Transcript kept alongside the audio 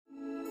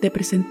te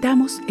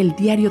presentamos el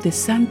diario de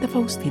Santa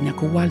Faustina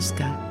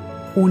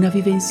Kowalska, una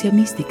vivencia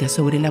mística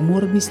sobre el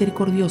amor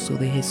misericordioso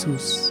de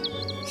Jesús.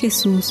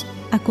 Jesús,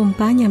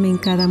 acompáñame en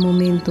cada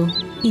momento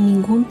y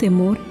ningún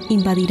temor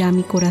invadirá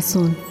mi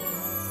corazón.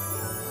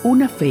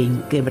 Una fe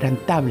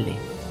inquebrantable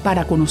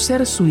para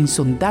conocer su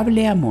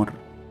insondable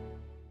amor.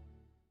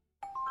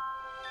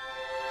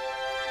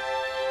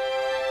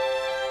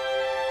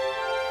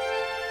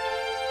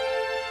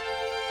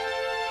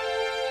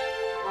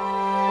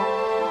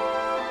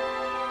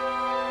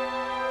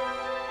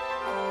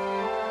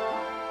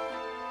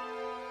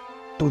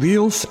 Tu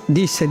Dios,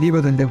 dice el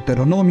libro del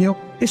Deuteronomio,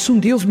 es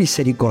un Dios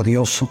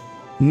misericordioso,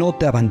 no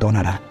te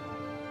abandonará.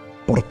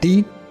 Por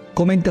ti,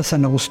 comenta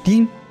San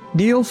Agustín,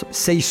 Dios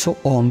se hizo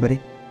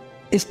hombre.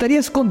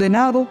 Estarías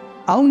condenado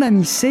a una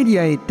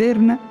miseria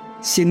eterna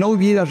si no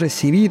hubieras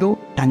recibido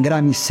tan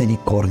gran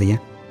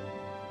misericordia.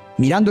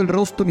 Mirando el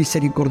rostro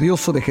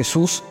misericordioso de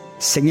Jesús,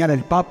 señala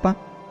el Papa,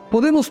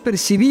 podemos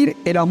percibir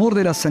el amor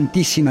de la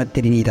Santísima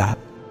Trinidad.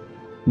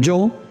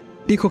 Yo,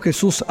 dijo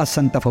Jesús a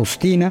Santa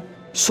Faustina,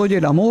 soy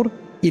el amor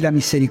y la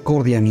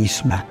misericordia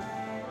misma.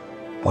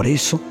 Por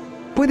eso,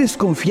 puedes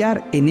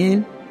confiar en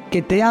Él,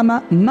 que te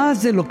ama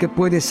más de lo que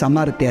puedes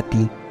amarte a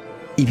ti,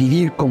 y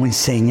vivir como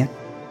enseña,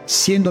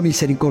 siendo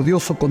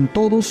misericordioso con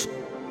todos,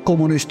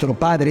 como nuestro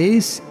Padre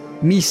es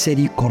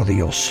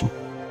misericordioso.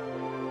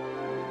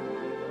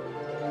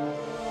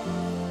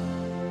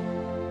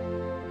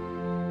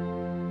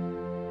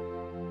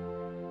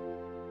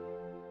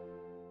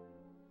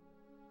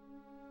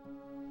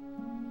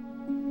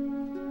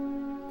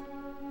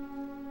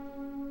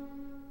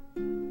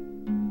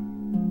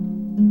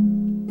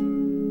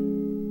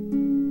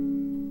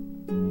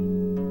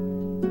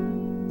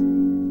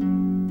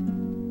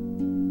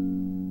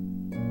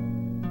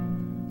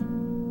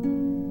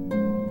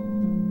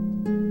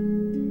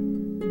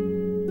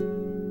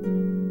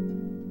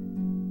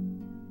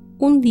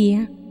 Un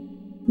día,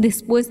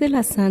 después de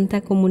la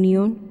Santa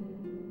Comunión,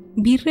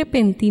 vi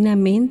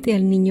repentinamente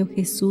al niño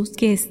Jesús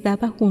que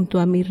estaba junto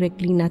a mi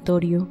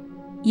reclinatorio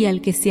y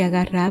al que se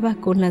agarraba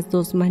con las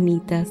dos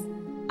manitas.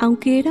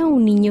 Aunque era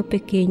un niño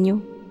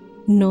pequeño,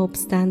 no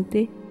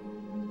obstante,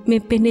 me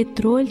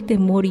penetró el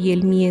temor y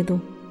el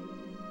miedo,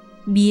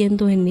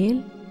 viendo en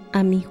él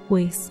a mi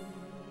juez,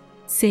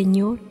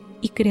 Señor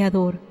y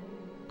Creador,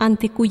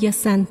 ante cuya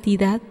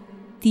santidad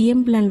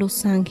tiemblan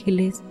los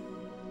ángeles.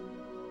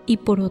 Y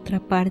por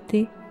otra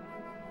parte,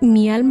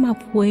 mi alma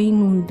fue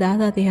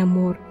inundada de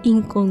amor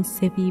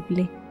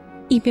inconcebible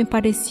y me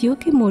pareció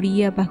que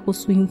moría bajo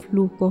su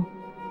influjo.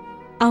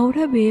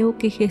 Ahora veo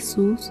que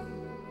Jesús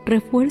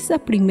refuerza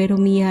primero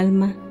mi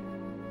alma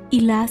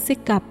y la hace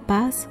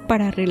capaz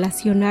para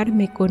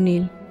relacionarme con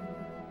Él,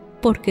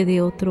 porque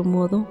de otro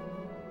modo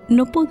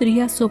no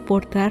podría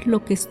soportar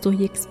lo que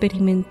estoy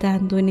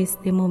experimentando en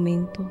este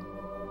momento.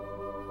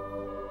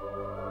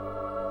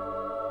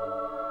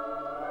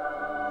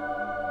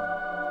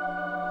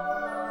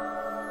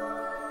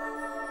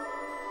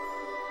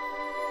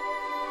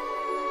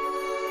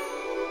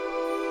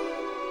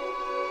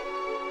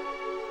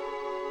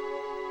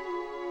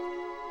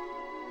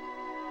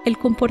 El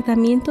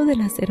comportamiento de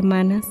las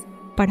hermanas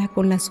para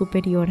con la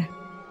superiora.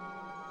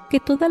 Que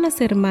todas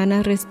las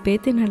hermanas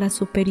respeten a la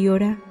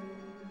superiora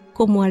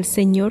como al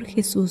Señor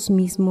Jesús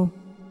mismo,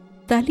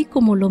 tal y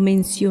como lo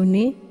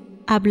mencioné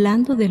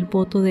hablando del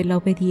voto de la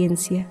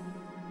obediencia.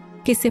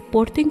 Que se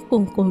porten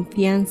con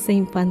confianza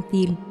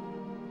infantil,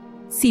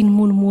 sin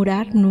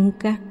murmurar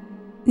nunca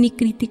ni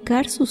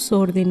criticar sus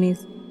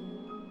órdenes,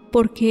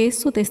 porque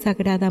eso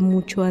desagrada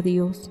mucho a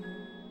Dios.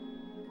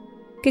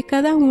 Que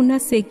cada una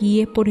se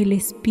guíe por el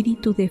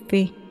espíritu de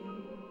fe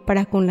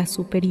para con las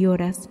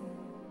superioras,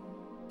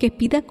 que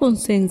pida con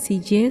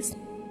sencillez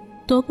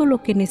todo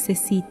lo que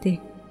necesite.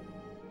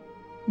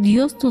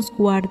 Dios nos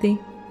guarde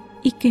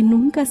y que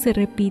nunca se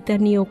repita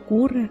ni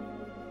ocurra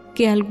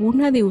que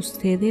alguna de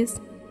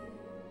ustedes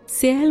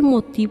sea el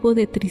motivo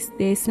de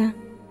tristeza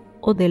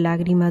o de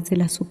lágrimas de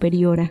la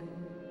superiora.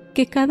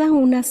 Que cada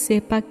una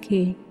sepa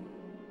que,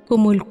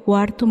 como el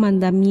cuarto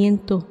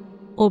mandamiento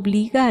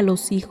obliga a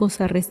los hijos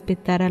a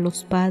respetar a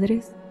los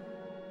padres,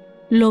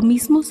 lo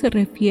mismo se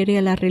refiere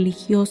a la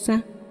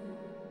religiosa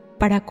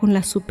para con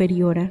la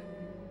superiora.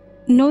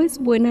 No es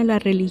buena la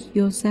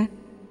religiosa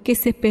que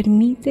se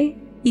permite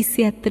y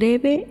se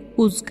atreve a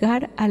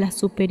juzgar a la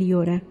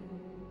superiora.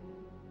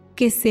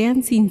 Que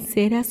sean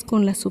sinceras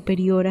con la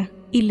superiora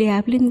y le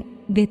hablen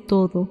de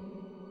todo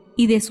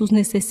y de sus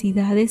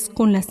necesidades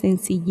con la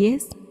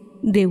sencillez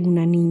de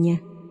una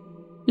niña.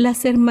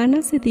 Las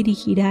hermanas se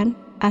dirigirán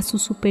a su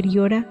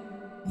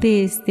superiora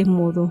de este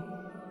modo: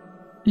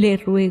 le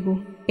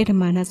ruego,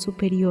 hermana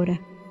superiora.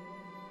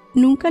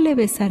 Nunca le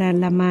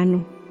besarán la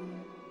mano,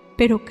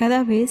 pero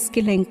cada vez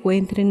que la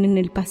encuentren en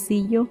el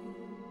pasillo,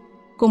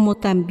 como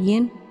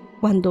también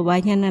cuando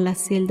vayan a la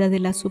celda de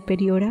la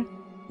superiora,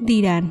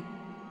 dirán: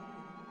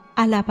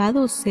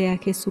 alabado sea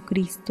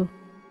Jesucristo,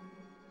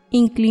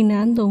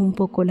 inclinando un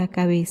poco la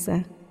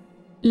cabeza.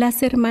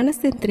 Las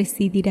hermanas entre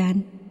sí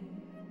dirán: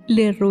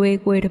 le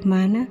ruego,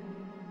 hermana,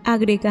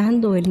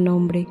 agregando el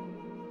nombre.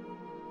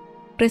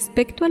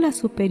 Respecto a la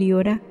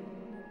superiora,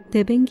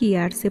 deben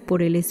guiarse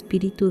por el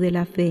espíritu de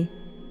la fe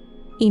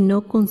y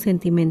no con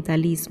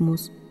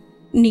sentimentalismos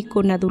ni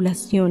con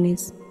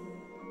adulaciones,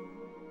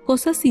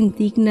 cosas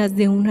indignas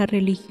de una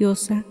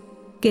religiosa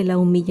que la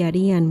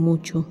humillarían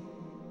mucho.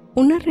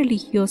 Una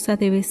religiosa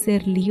debe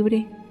ser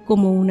libre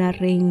como una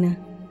reina,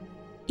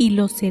 y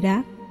lo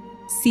será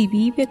si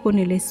vive con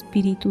el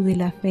espíritu de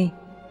la fe.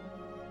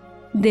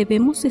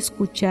 Debemos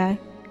escuchar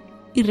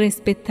y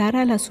respetar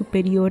a la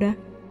superiora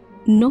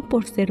no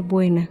por ser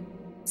buena,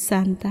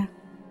 santa,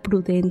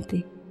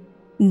 prudente,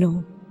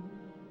 no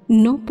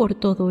por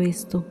todo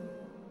esto,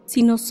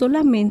 sino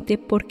solamente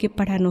porque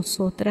para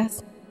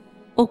nosotras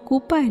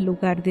ocupa el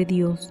lugar de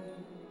Dios,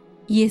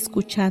 y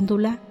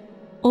escuchándola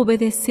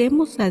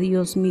obedecemos a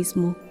Dios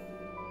mismo.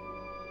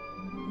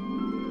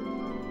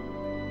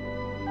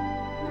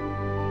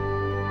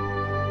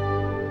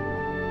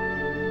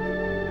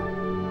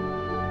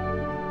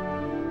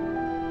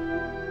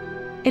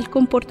 El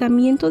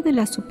comportamiento de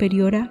la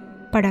superiora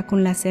para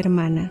con las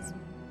hermanas.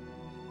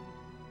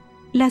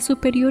 La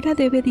superiora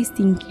debe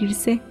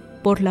distinguirse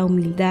por la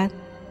humildad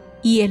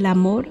y el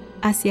amor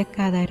hacia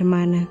cada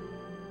hermana,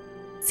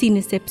 sin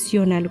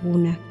excepción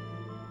alguna,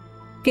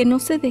 que no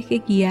se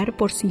deje guiar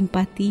por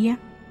simpatía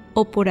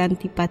o por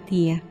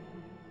antipatía,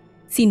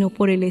 sino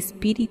por el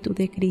Espíritu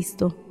de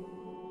Cristo.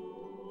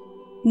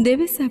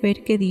 Debe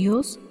saber que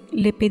Dios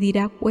le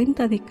pedirá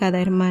cuenta de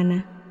cada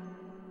hermana,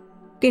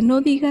 que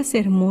no diga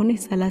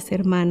sermones a las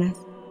hermanas,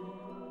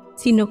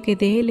 sino que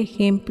dé el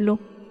ejemplo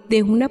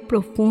de una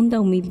profunda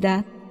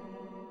humildad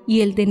y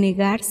el de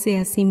negarse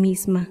a sí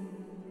misma.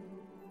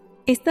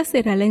 Esta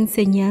será la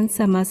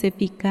enseñanza más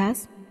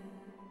eficaz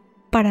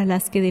para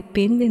las que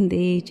dependen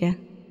de ella,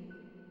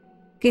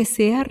 que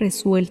sea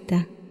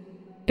resuelta,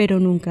 pero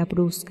nunca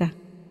brusca,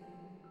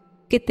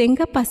 que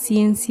tenga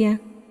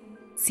paciencia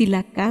si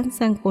la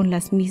cansan con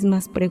las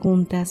mismas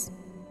preguntas,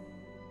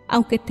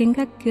 aunque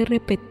tenga que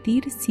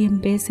repetir 100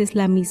 veces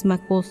la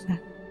misma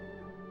cosa,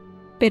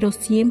 pero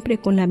siempre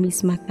con la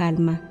misma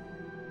calma,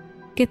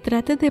 que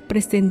trate de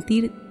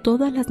presentir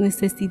todas las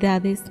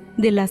necesidades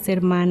de las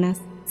hermanas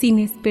sin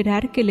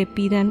esperar que le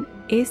pidan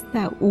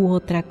esta u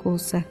otra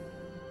cosa,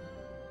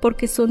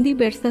 porque son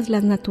diversas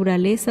las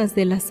naturalezas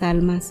de las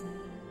almas.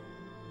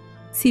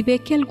 Si ve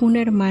que alguna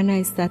hermana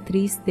está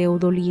triste o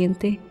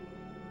doliente,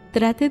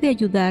 trate de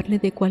ayudarle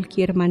de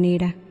cualquier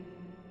manera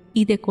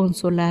y de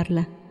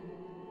consolarla,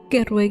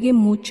 que ruegue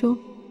mucho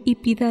y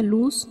pida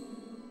luz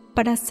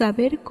para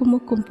saber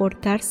cómo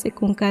comportarse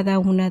con cada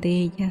una de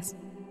ellas,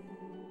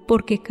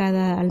 porque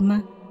cada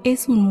alma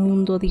es un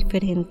mundo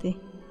diferente.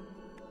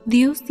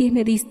 Dios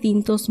tiene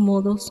distintos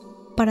modos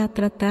para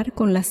tratar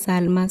con las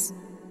almas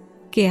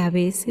que a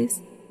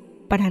veces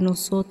para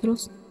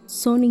nosotros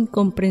son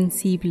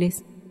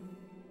incomprensibles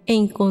e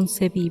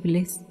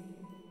inconcebibles.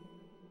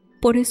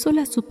 Por eso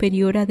la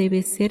superiora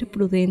debe ser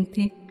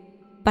prudente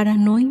para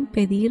no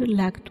impedir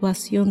la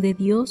actuación de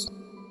Dios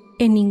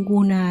en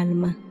ninguna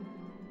alma.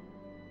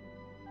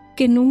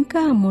 Que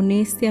nunca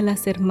amoneste a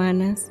las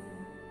hermanas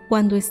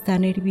cuando está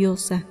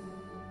nerviosa.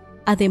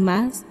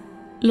 Además,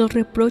 los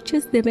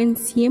reproches deben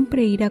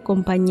siempre ir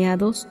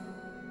acompañados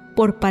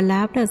por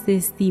palabras de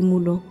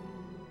estímulo.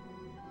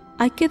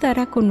 Hay que dar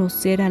a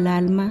conocer al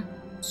alma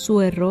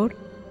su error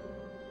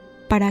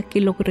para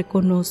que lo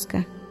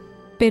reconozca,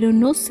 pero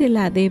no se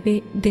la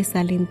debe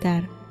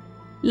desalentar.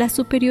 La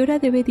superiora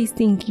debe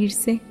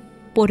distinguirse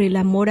por el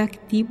amor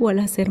activo a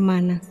las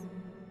hermanas.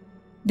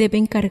 Debe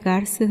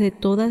encargarse de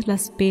todas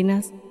las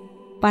penas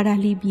para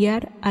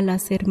aliviar a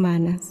las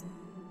hermanas,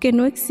 que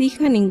no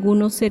exija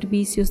ningunos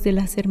servicios de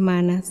las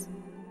hermanas,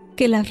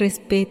 que las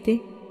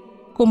respete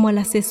como a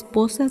las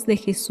esposas de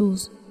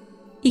Jesús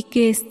y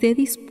que esté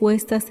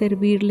dispuesta a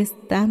servirles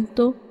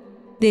tanto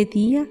de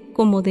día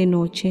como de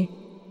noche.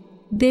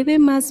 Debe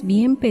más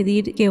bien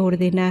pedir que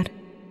ordenar,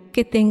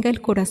 que tenga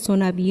el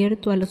corazón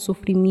abierto a los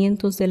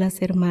sufrimientos de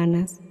las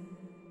hermanas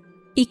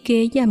y que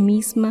ella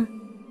misma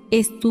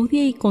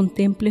estudie y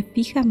contemple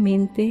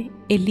fijamente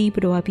el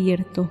libro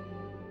abierto,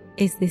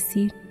 es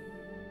decir,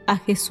 a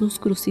Jesús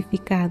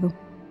crucificado.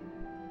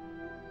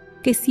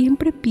 Que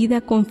siempre pida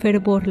con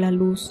fervor la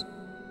luz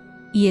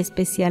y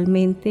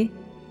especialmente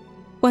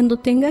cuando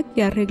tenga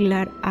que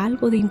arreglar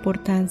algo de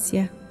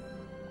importancia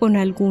con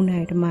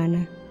alguna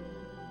hermana.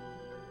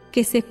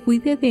 Que se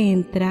cuide de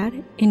entrar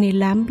en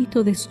el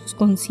ámbito de sus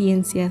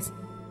conciencias,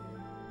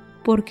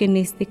 porque en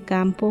este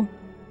campo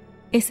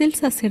es el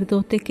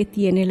sacerdote que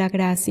tiene la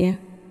gracia,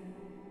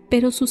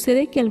 pero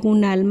sucede que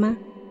algún alma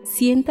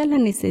sienta la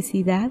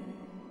necesidad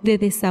de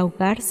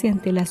desahogarse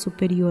ante la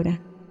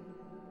superiora.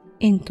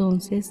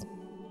 Entonces,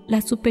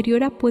 la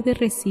superiora puede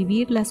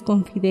recibir las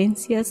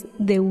confidencias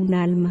de un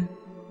alma,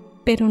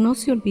 pero no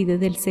se olvide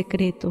del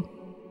secreto,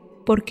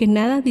 porque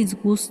nada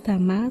disgusta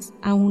más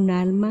a un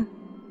alma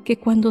que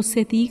cuando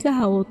se diga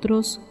a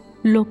otros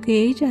lo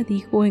que ella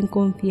dijo en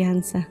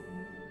confianza,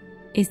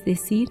 es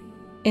decir,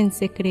 en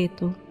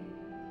secreto.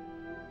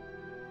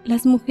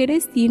 Las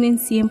mujeres tienen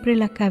siempre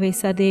la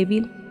cabeza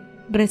débil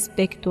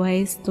respecto a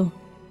esto.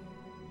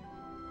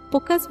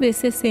 Pocas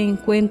veces se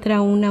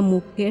encuentra una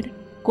mujer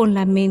con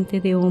la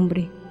mente de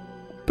hombre.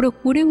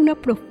 Procure una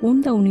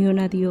profunda unión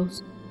a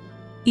Dios,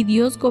 y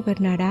Dios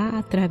gobernará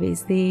a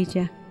través de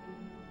ella.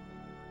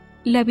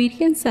 La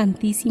Virgen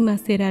Santísima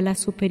será la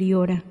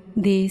superiora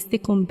de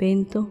este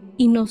convento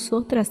y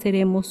nosotras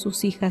seremos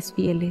sus hijas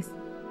fieles.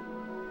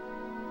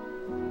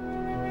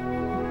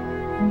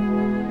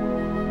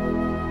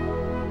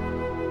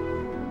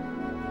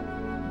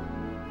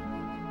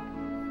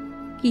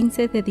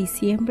 ...15 de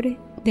diciembre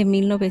de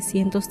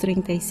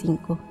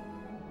 1935.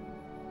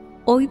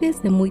 Hoy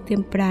desde muy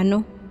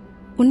temprano,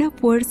 una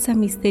fuerza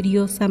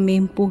misteriosa me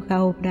empuja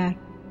a obrar.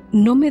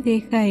 No me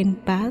deja en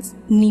paz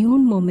ni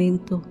un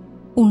momento.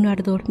 Un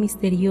ardor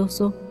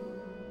misterioso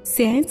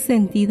se ha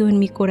encendido en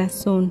mi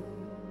corazón,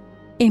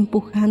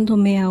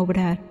 empujándome a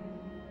obrar.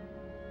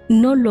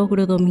 No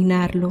logro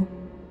dominarlo.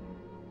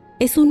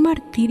 Es un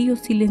martirio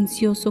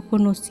silencioso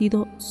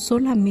conocido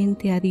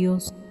solamente a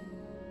Dios,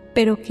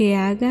 pero que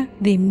haga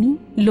de mí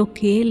lo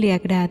que Él le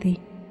agrade.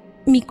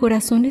 Mi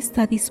corazón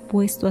está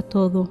dispuesto a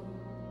todo.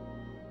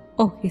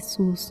 Oh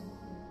Jesús,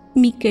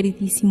 mi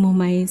queridísimo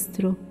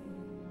Maestro,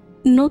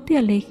 no te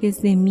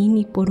alejes de mí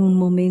ni por un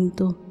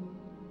momento.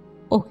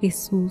 Oh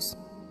Jesús,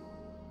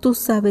 tú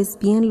sabes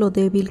bien lo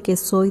débil que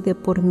soy de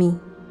por mí.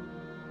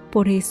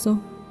 Por eso,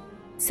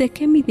 sé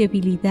que mi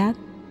debilidad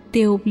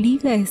te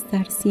obliga a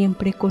estar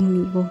siempre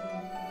conmigo.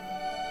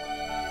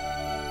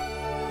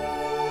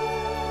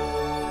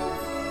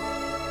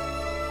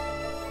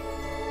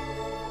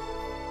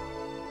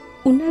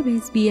 Una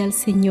vez vi al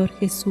Señor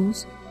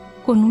Jesús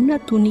con una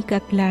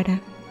túnica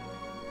clara.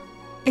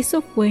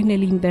 Eso fue en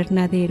el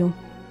invernadero.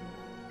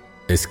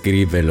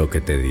 Escribe lo que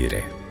te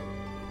diré.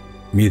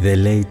 Mi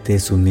deleite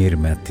es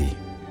unirme a ti.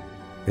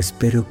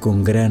 Espero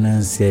con gran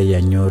ansia y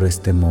añoro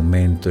este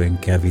momento en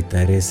que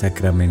habitaré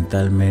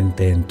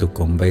sacramentalmente en tu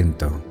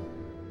convento.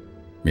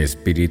 Mi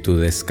espíritu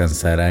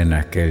descansará en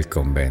aquel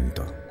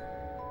convento.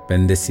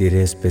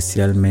 Bendeciré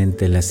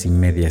especialmente las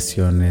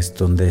inmediaciones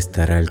donde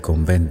estará el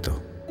convento.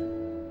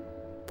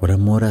 Por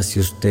amor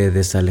hacia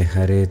ustedes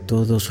alejaré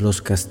todos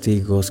los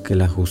castigos que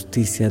la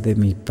justicia de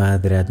mi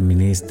Padre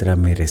administra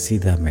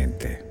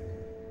merecidamente.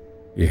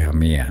 Hija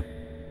mía,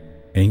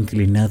 he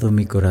inclinado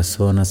mi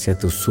corazón hacia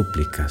tus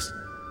súplicas.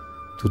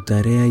 Tu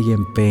tarea y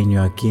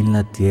empeño aquí en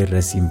la tierra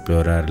es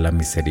implorar la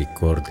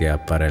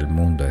misericordia para el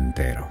mundo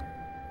entero.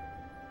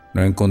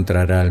 No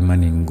encontrará alma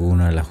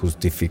ninguna la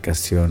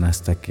justificación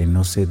hasta que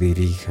no se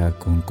dirija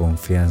con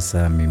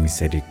confianza a mi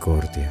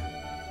misericordia.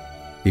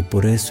 Y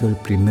por eso el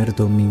primer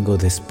domingo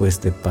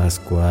después de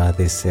Pascua ha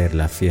de ser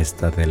la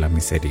fiesta de la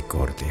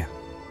misericordia.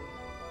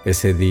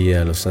 Ese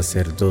día los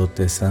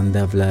sacerdotes han de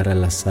hablar a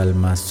las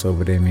almas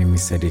sobre mi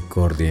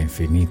misericordia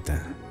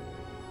infinita.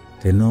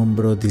 Te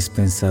nombro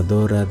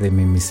dispensadora de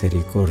mi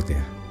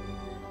misericordia.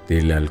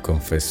 Dile al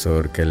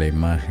confesor que la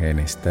imagen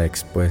está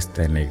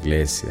expuesta en la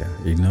iglesia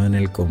y no en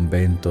el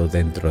convento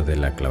dentro de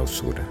la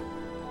clausura.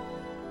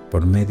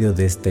 Por medio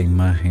de esta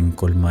imagen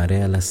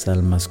colmaré a las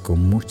almas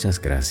con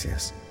muchas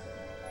gracias.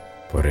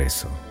 Por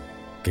eso,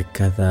 que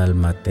cada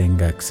alma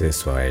tenga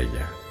acceso a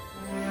ella.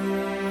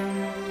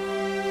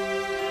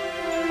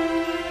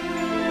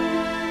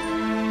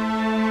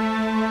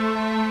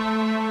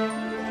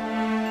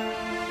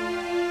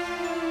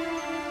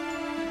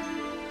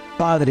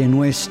 Padre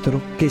nuestro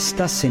que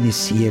estás en el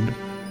cielo,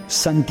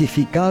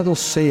 santificado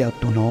sea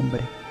tu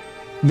nombre.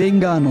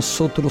 Venga a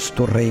nosotros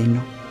tu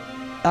reino.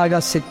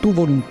 Hágase tu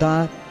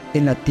voluntad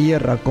en la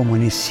tierra como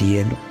en el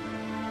cielo.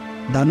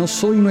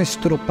 Danos hoy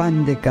nuestro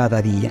pan de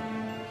cada día.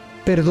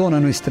 Perdona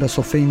nuestras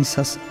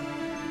ofensas,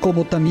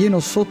 como también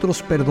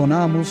nosotros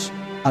perdonamos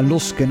a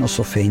los que nos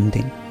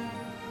ofenden.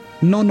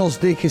 No nos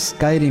dejes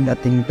caer en la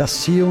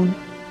tentación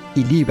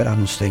y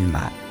líbranos del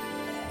mal.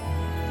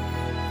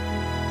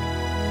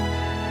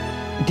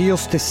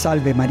 Dios te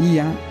salve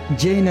María,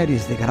 llena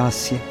eres de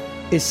gracia,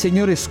 el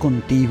Señor es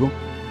contigo.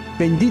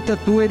 Bendita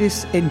tú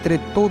eres entre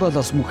todas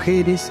las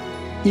mujeres,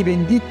 y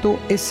bendito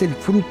es el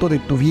fruto de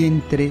tu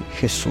vientre,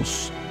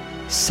 Jesús.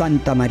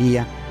 Santa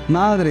María,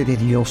 Madre de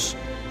Dios,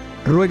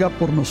 ruega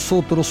por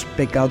nosotros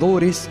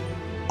pecadores,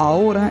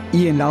 ahora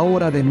y en la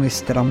hora de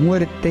nuestra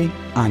muerte.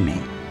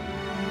 Amén.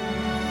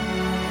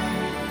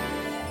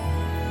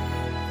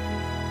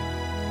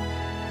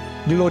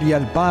 Gloria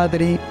al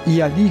Padre,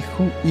 y al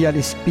Hijo, y al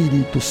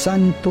Espíritu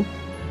Santo,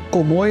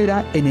 como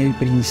era en el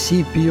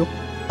principio,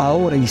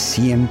 ahora y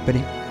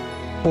siempre,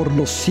 por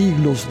los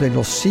siglos de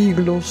los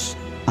siglos.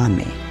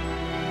 Amén.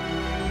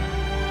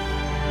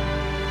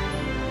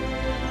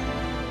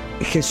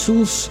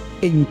 Jesús,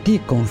 en ti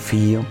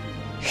confío.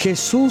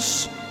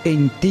 Jesús,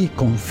 en ti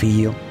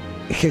confío.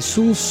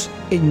 Jesús,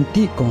 en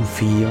ti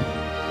confío.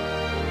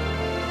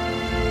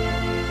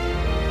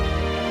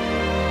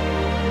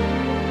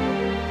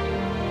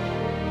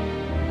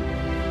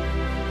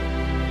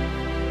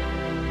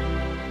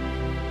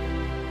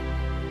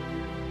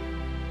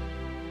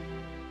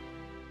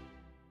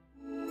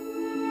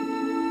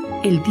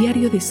 El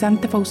diario de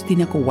Santa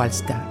Faustina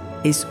Kowalska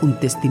es un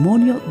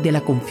testimonio de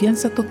la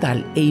confianza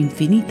total e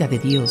infinita de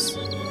Dios.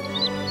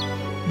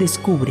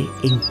 Descubre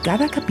en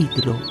cada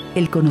capítulo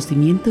el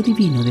conocimiento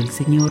divino del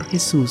Señor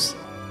Jesús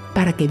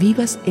para que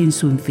vivas en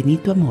su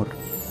infinito amor.